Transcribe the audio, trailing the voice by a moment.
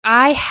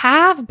I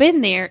have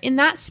been there in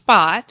that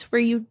spot where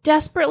you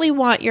desperately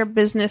want your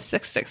business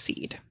to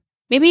succeed.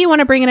 Maybe you want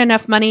to bring in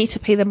enough money to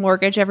pay the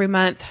mortgage every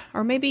month,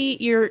 or maybe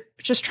you're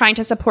just trying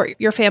to support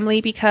your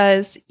family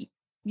because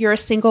you're a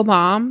single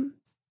mom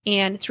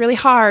and it's really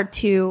hard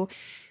to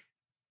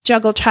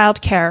juggle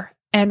childcare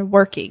and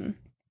working.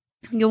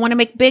 You want to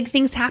make big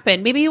things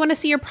happen. Maybe you want to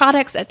see your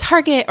products at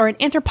Target or in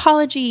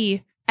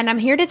Anthropologie. And I'm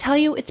here to tell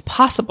you it's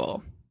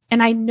possible.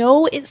 And I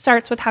know it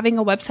starts with having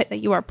a website that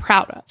you are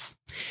proud of,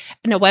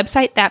 and a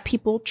website that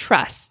people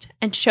trust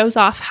and shows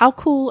off how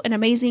cool and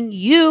amazing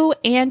you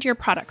and your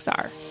products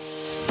are.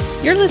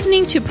 You're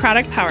listening to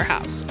Product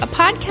Powerhouse, a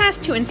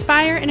podcast to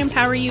inspire and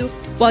empower you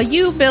while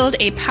you build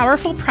a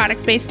powerful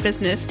product-based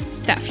business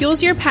that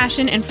fuels your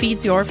passion and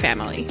feeds your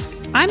family.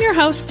 I'm your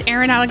host,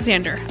 Erin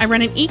Alexander. I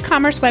run an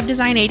e-commerce web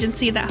design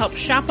agency that helps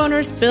shop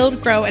owners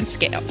build, grow, and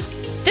scale.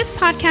 This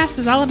podcast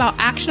is all about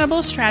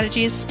actionable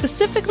strategies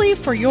specifically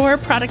for your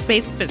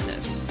product-based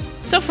business.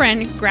 So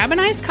friend, grab an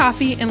iced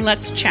coffee and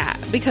let's chat,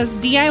 because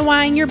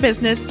DIYing your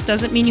business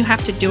doesn't mean you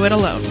have to do it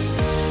alone.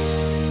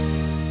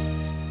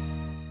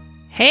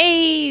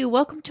 Hey,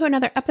 welcome to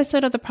another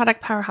episode of the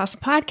Product Powerhouse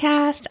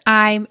podcast.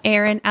 I'm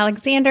Erin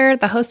Alexander,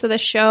 the host of the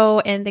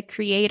show and the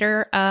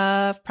creator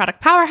of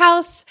Product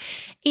Powerhouse.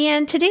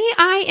 And today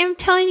I am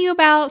telling you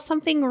about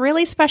something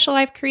really special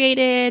I've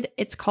created.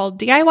 It's called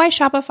DIY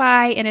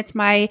Shopify, and it's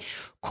my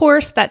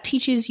course that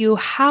teaches you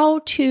how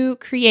to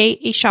create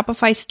a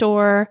Shopify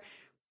store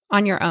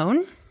on your own.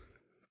 I'm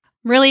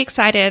really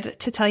excited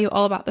to tell you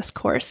all about this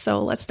course,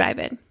 so let's dive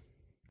in.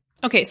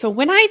 Okay, so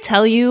when I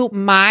tell you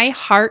my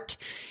heart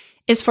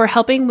is for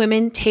helping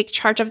women take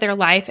charge of their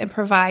life and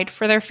provide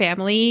for their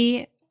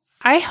family,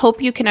 I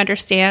hope you can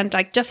understand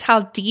just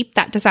how deep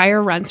that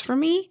desire runs for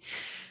me.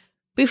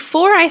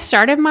 Before I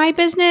started my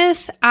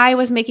business, I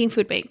was making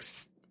food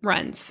banks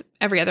runs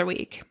every other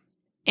week.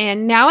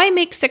 And now I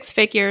make six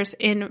figures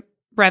in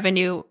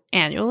revenue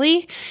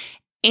annually.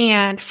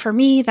 And for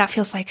me, that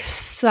feels like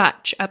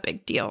such a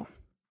big deal.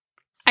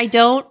 I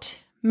don't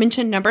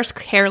mention numbers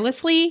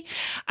carelessly.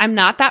 I'm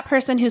not that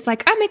person who's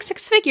like, I make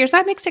six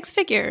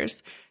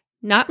figures.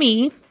 Not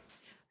me.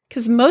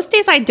 Because most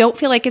days I don't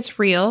feel like it's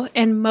real,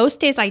 and most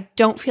days I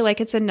don't feel like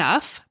it's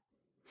enough.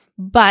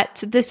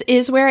 But this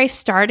is where I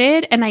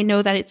started, and I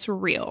know that it's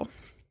real.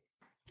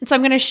 And so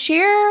I'm going to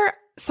share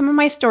some of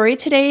my story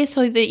today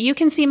so that you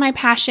can see my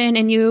passion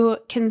and you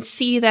can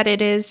see that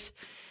it is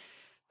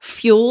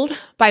fueled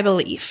by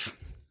belief.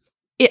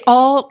 It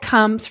all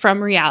comes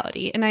from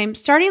reality. And I'm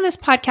starting this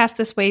podcast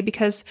this way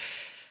because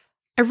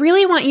I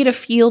really want you to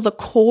feel the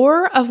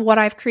core of what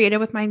I've created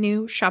with my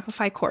new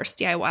Shopify course,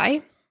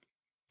 DIY.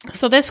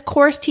 So this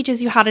course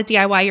teaches you how to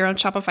DIY your own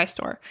Shopify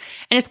store.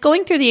 And it's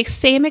going through the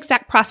same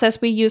exact process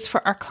we use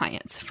for our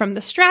clients, from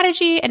the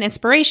strategy and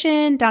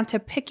inspiration down to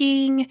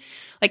picking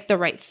the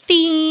right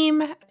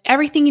theme,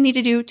 everything you need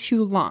to do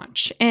to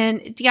launch.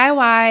 And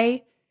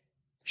DIY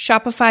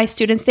Shopify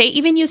students, they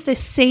even use the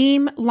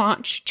same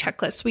launch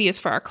checklist we use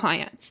for our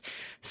clients.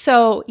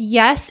 So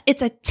yes,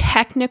 it's a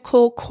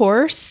technical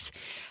course.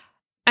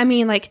 I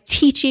mean,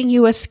 teaching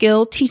you a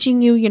skill,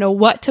 teaching you,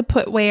 what to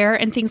put where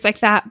and things like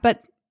that.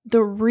 But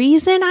the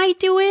reason I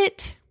do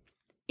it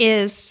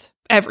is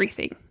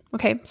everything.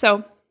 Okay,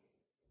 so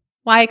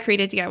why I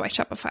created DIY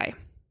Shopify.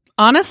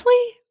 Honestly,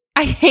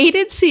 I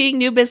hated seeing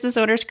new business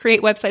owners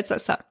create websites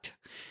that sucked.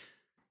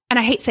 And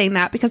I hate saying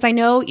that because I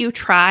know you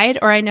tried,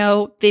 or I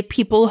know the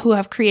people who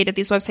have created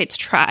these websites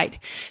tried.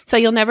 So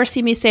you'll never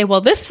see me say, well,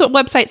 this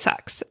website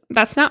sucks.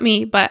 That's not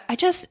me, but I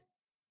just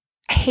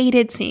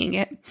hated seeing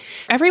it.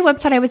 Every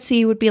website I would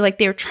see would be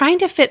they were trying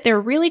to fit their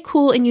really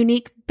cool and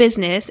unique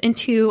business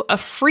into a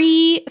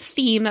free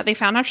theme that they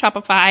found on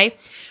Shopify,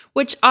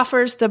 which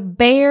offers the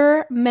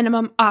bare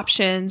minimum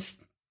options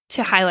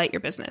to highlight your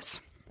business.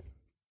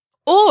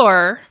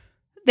 Or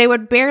they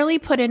would barely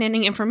put in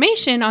any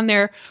information on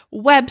their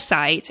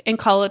website and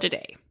call it a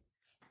day.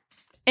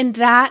 And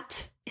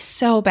that is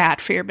so bad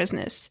for your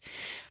business.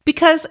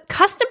 Because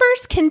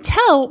customers can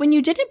tell when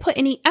you didn't put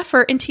any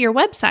effort into your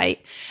website,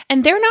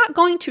 and they're not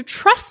going to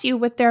trust you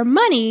with their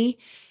money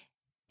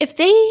if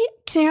they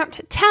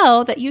can't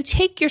tell that you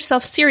take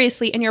yourself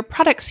seriously and your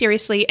product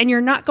seriously, and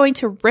you're not going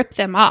to rip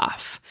them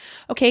off.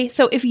 Okay,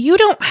 so if you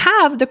don't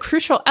have the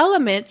crucial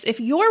elements,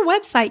 if your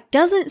website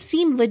doesn't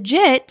seem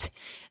legit,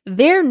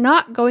 they're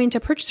not going to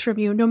purchase from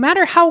you, no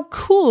matter how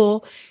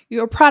cool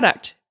your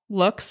product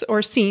looks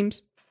or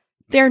seems.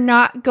 They're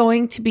not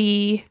going to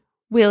be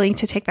willing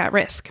to take that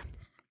risk.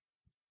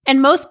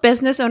 And most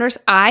business owners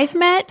I've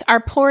met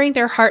are pouring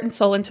their heart and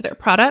soul into their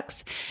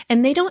products,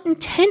 and they don't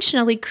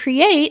intentionally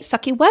create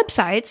sucky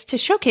websites to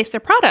showcase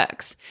their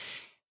products.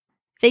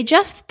 They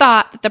just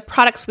thought that the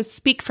products would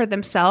speak for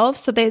themselves,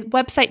 so the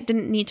website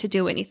didn't need to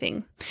do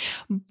anything.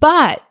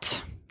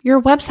 But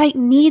your website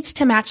needs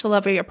to match the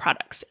level of your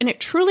products, and it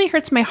truly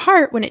hurts my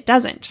heart when it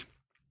doesn't.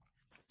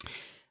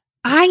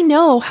 I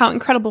know how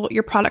incredible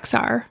your products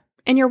are,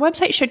 and your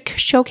website should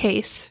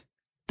showcase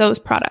those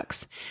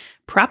products.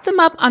 Prop them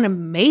up on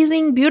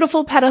amazing,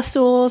 beautiful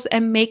pedestals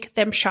and make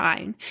them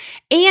shine.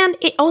 And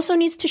it also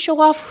needs to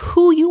show off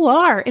who you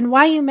are and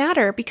why you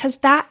matter, because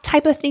that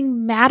type of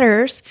thing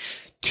matters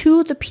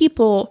to the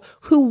people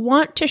who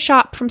want to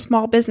shop from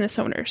small business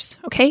owners,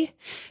 okay?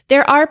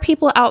 There are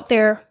people out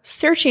there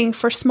searching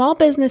for small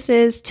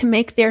businesses to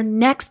make their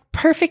next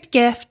perfect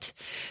gift,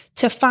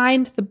 to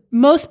find the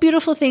most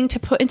beautiful thing to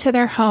put into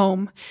their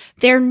home.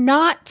 They're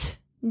not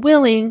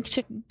willing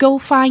to go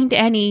find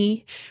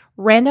any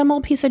random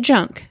old piece of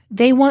junk.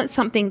 They want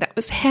something that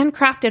was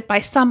handcrafted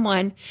by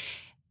someone,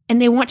 and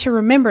they want to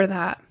remember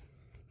that.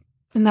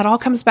 And that all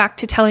comes back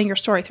to telling your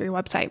story through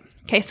your website.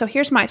 Okay, so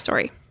here's my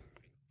story.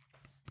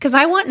 Because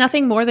I want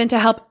nothing more than to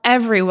help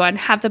everyone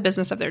have the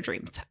business of their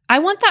dreams. I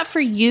want that for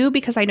you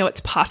because I know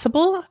it's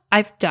possible.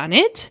 I've done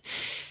it.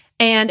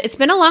 And it's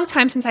been a long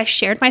time since I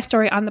shared my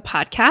story on the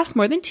podcast,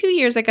 more than 2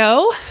 years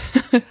ago.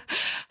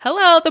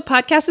 Hello, the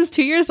podcast is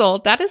 2 years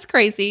old. That is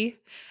crazy.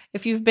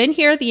 If you've been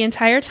here the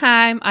entire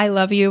time, I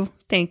love you.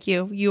 Thank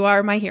you. You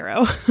are my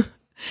hero.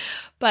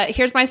 But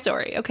here's my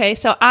story. Okay,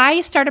 so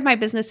I started my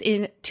business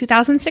in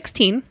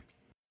 2016.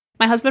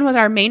 My husband was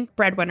our main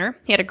breadwinner.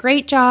 He had a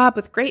great job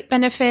with great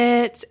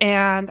benefits,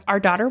 and our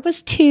daughter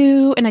was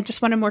 2, and I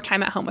just wanted more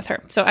time at home with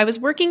her. So I was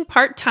working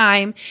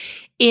part-time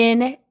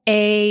in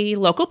a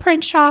local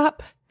print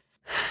shop,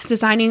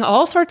 designing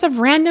all sorts of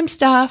random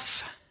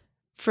stuff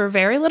for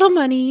very little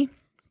money.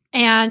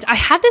 And I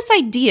had this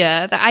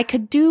idea that I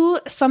could do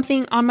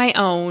something on my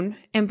own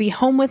and be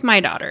home with my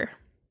daughter.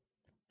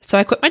 So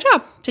I quit my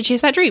job to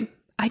chase that dream.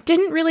 I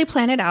didn't really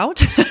plan it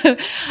out.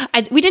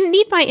 We didn't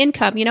need my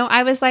income.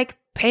 I was like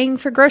paying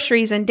for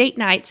groceries and date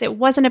nights. It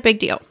wasn't a big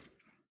deal.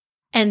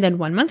 And then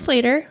 1 month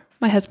later,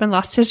 my husband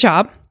lost his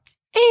job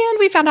and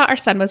we found out our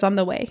son was on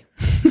the way.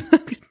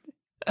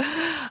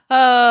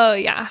 Oh,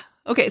 yeah.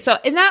 Okay, so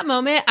in that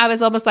moment, I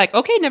was almost like,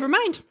 okay, never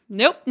mind.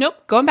 Nope,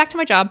 going back to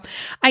my job.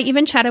 I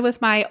even chatted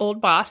with my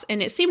old boss,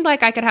 and it seemed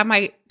like I could have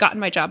gotten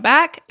my job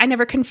back. I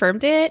never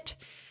confirmed it,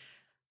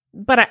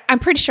 but I'm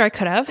pretty sure I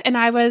could have. And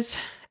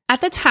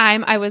at the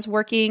time, I was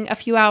working a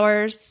few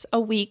hours a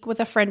week with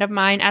a friend of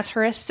mine as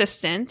her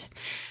assistant,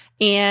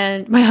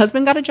 and my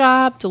husband got a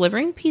job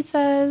delivering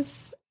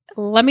pizzas.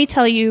 Let me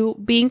tell you,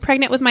 being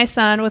pregnant with my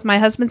son, with my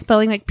husband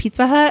spelling like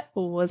Pizza Hut,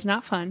 was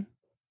not fun.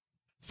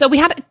 So we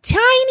had a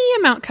tiny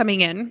amount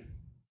coming in,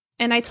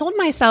 and I told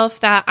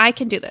myself that I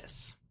can do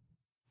this.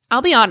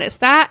 I'll be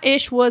honest, that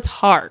ish was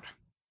hard.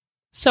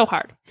 So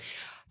hard.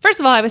 First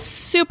of all, I was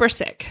super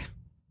sick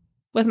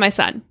with my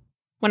son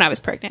when I was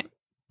pregnant.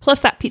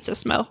 Plus that pizza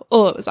smell.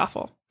 Oh, it was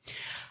awful.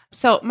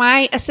 So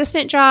my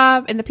assistant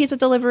job and the pizza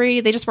delivery,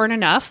 they just weren't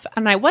enough.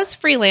 And I was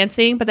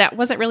freelancing, but that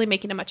wasn't really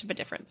making much of a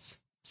difference.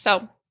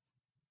 So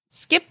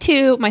skip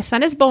 2, my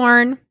son is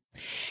born,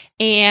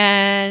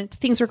 and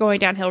things were going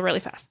downhill really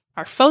fast.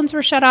 Our phones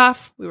were shut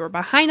off. We were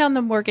behind on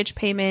the mortgage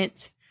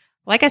payment.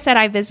 Like I said,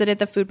 I visited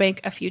the food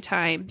bank a few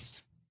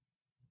times.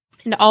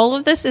 And all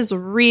of this is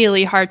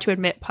really hard to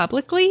admit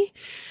publicly.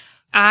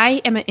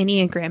 I am an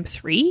Enneagram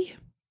 3,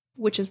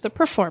 which is the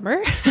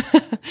performer.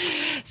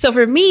 So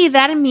for me,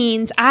 that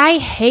means I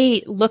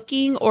hate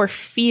looking or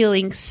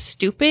feeling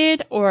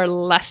stupid or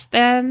less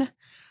than,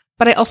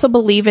 but I also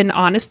believe in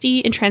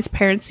honesty and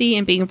transparency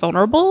and being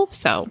vulnerable.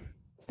 So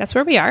that's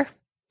where we are.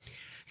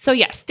 So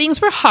yes, things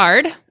were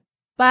hard,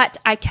 but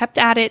I kept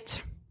at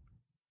it,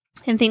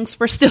 and things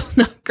were still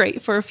not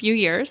great for a few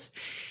years.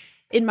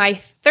 In my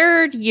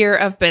 3rd year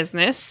of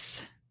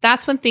business,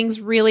 that's when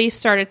things really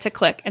started to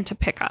click and to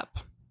pick up.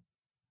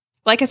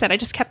 Like I said, I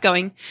just kept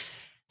going.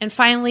 And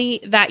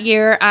finally, that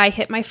year, I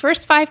hit my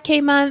first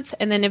 5K month.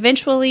 And then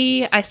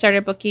eventually, I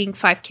started booking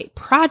 5K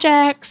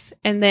projects.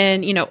 And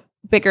then,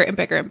 bigger and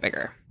bigger and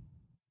bigger.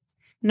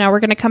 Now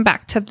we're going to come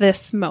back to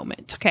this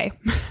moment, okay?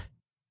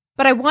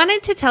 But I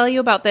wanted to tell you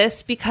about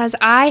this because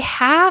I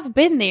have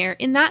been there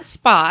in that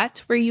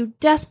spot where you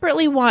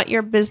desperately want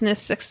your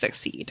business to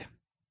succeed.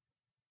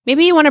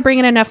 Maybe you want to bring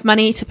in enough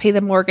money to pay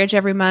the mortgage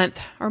every month,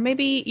 or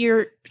maybe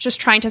you're just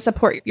trying to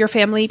support your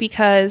family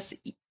because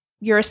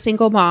you're a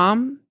single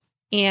mom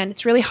and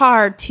it's really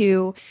hard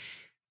to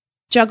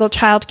juggle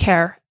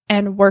childcare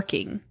and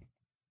working.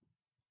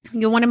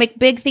 You want to make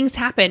big things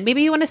happen.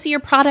 Maybe you want to see your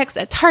products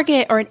at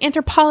Target or in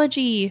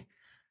Anthropologie.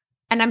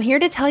 And I'm here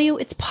to tell you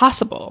it's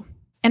possible.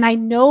 And I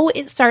know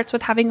it starts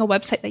with having a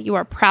website that you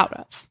are proud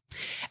of,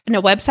 and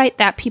a website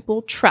that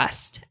people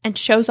trust and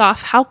shows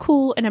off how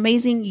cool and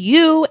amazing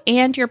you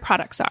and your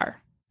products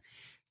are.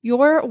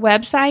 Your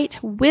website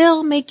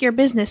will make your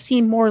business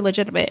seem more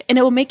legitimate, and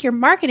it will make your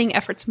marketing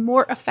efforts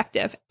more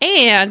effective,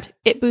 and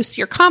it boosts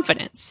your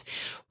confidence,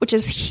 which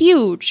is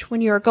huge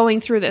when you're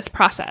going through this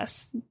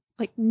process.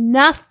 Like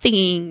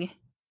nothing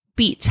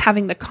beats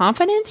having the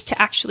confidence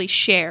to actually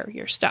share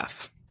your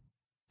stuff.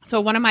 So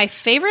one of my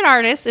favorite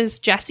artists is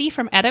Jessie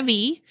from Etta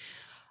V.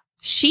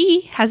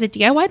 She has a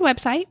DIY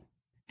website,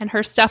 and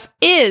her stuff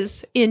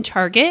is in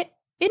Target,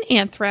 in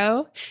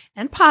Anthro,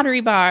 and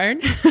Pottery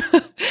Barn.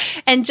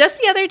 And just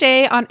the other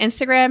day on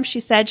Instagram, she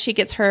said she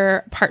gets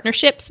her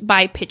partnerships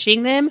by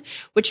pitching them,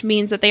 which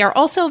means that they are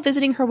also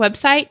visiting her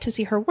website to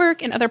see her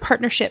work and other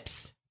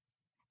partnerships.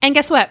 And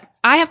guess what?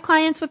 I have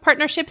clients with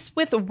partnerships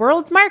with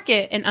World's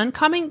Market and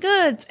Uncommon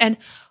Goods and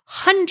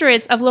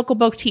hundreds of local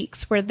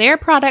boutiques where their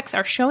products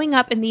are showing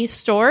up in these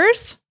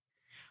stores,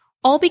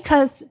 all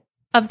because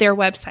of their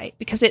website,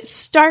 because it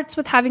starts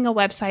with having a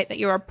website that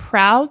you are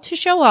proud to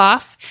show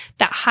off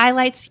that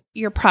highlights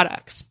your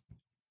products.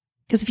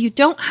 Because if you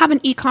don't have an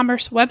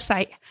e-commerce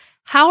website,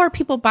 how are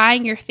people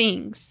buying your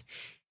things?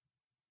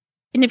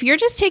 And if you're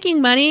just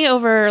taking money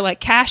over like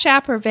Cash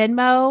App or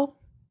Venmo,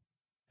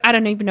 I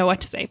don't even know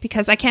what to say,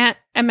 because I can't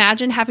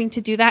imagine having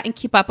to do that and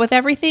keep up with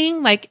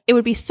everything. Like, it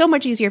would be so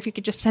much easier if you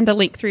could just send a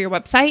link through your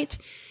website.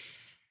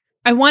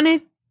 I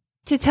wanted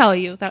to tell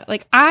you that,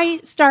 like,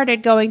 I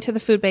started going to the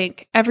food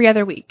bank every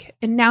other week,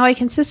 and now I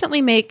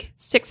consistently make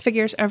 6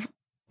 figures of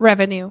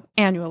revenue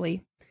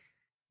annually.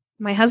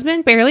 My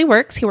husband barely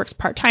works. He works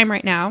part-time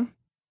right now,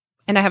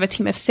 and I have a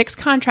team of 6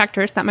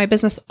 contractors that my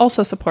business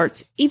also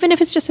supports, even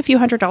if it's just a few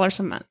 $100s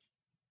a month.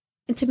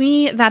 And to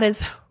me, that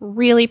is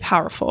really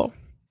powerful.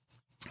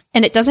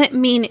 And it doesn't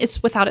mean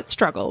it's without its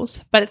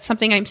struggles, but it's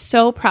something I'm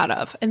so proud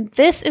of. And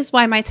this is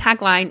why my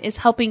tagline is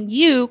helping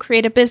you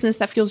create a business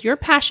that fuels your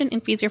passion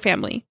and feeds your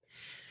family.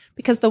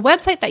 Because the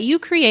website that you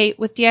create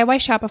with DIY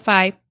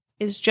Shopify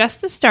is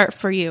just the start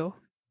for you.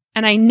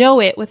 And I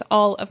know it with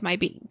all of my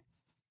being.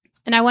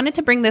 And I wanted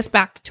to bring this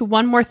back to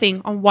one more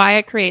thing on why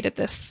I created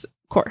this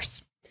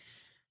course.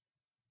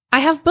 I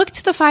have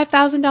booked the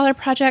 $5,000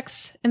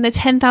 projects and the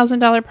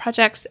 $10,000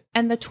 projects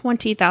and the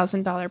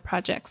 $20,000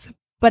 projects.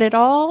 But it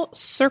all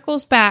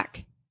circles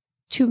back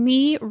to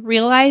me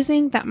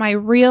realizing that my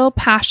real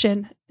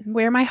passion and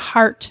where my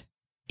heart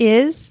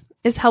is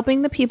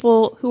helping the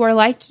people who are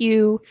like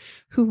you,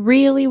 who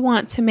really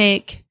want to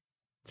make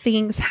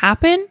things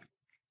happen.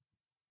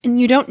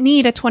 And you don't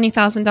need a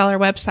 $20,000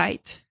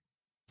 website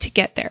to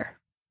get there.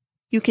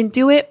 You can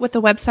do it with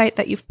the website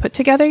that you've put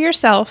together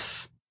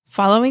yourself,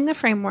 following the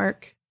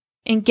framework,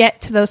 and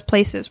get to those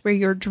places where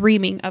you're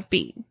dreaming of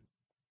being.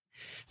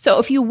 So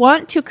if you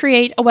want to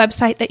create a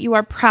website that you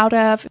are proud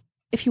of,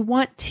 if you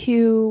want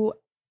to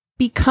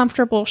be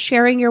comfortable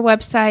sharing your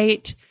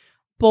website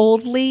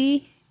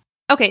boldly,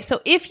 okay, so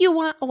if you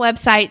want a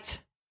website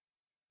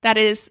that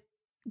is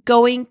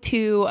going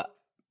to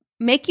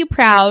make you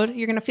proud,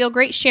 you're going to feel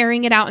great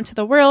sharing it out into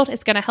the world,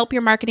 it's going to help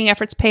your marketing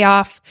efforts pay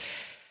off.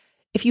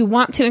 If you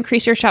want to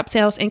increase your shop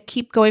sales and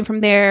keep going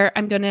from there,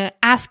 I'm going to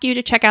ask you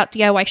to check out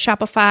DIY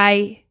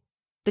Shopify.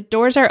 The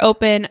doors are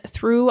open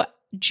through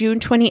June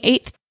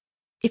 28th.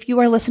 If you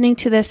are listening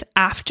to this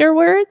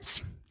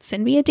afterwards,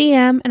 send me a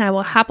DM and I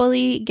will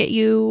happily get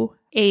you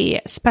a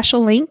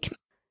special link.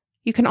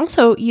 You can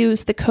also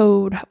use the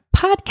code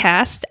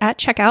podcast at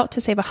checkout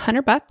to save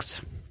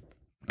 $100.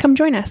 Come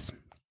join us.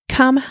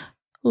 Come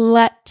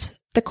let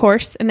the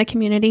course and the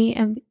community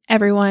and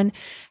everyone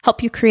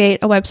help you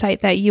create a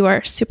website that you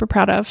are super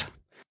proud of,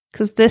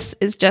 because this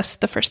is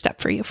just the first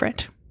step for you,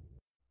 friend.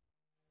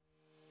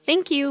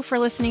 Thank you for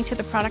listening to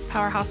the Product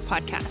Powerhouse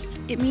podcast.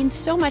 It means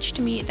so much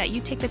to me that you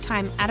take the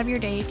time out of your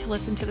day to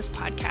listen to this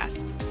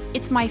podcast.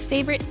 It's my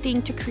favorite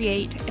thing to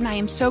create, and I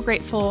am so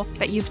grateful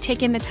that you've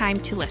taken the time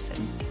to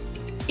listen.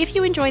 If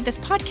you enjoyed this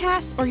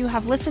podcast or you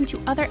have listened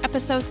to other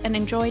episodes and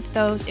enjoyed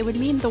those, it would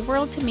mean the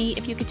world to me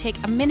if you could take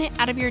a minute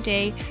out of your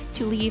day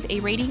to leave a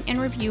rating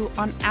and review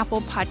on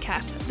Apple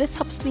Podcasts. This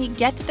helps me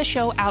get the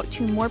show out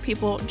to more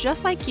people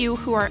just like you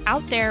who are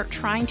out there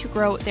trying to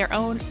grow their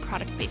own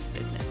product-based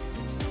business.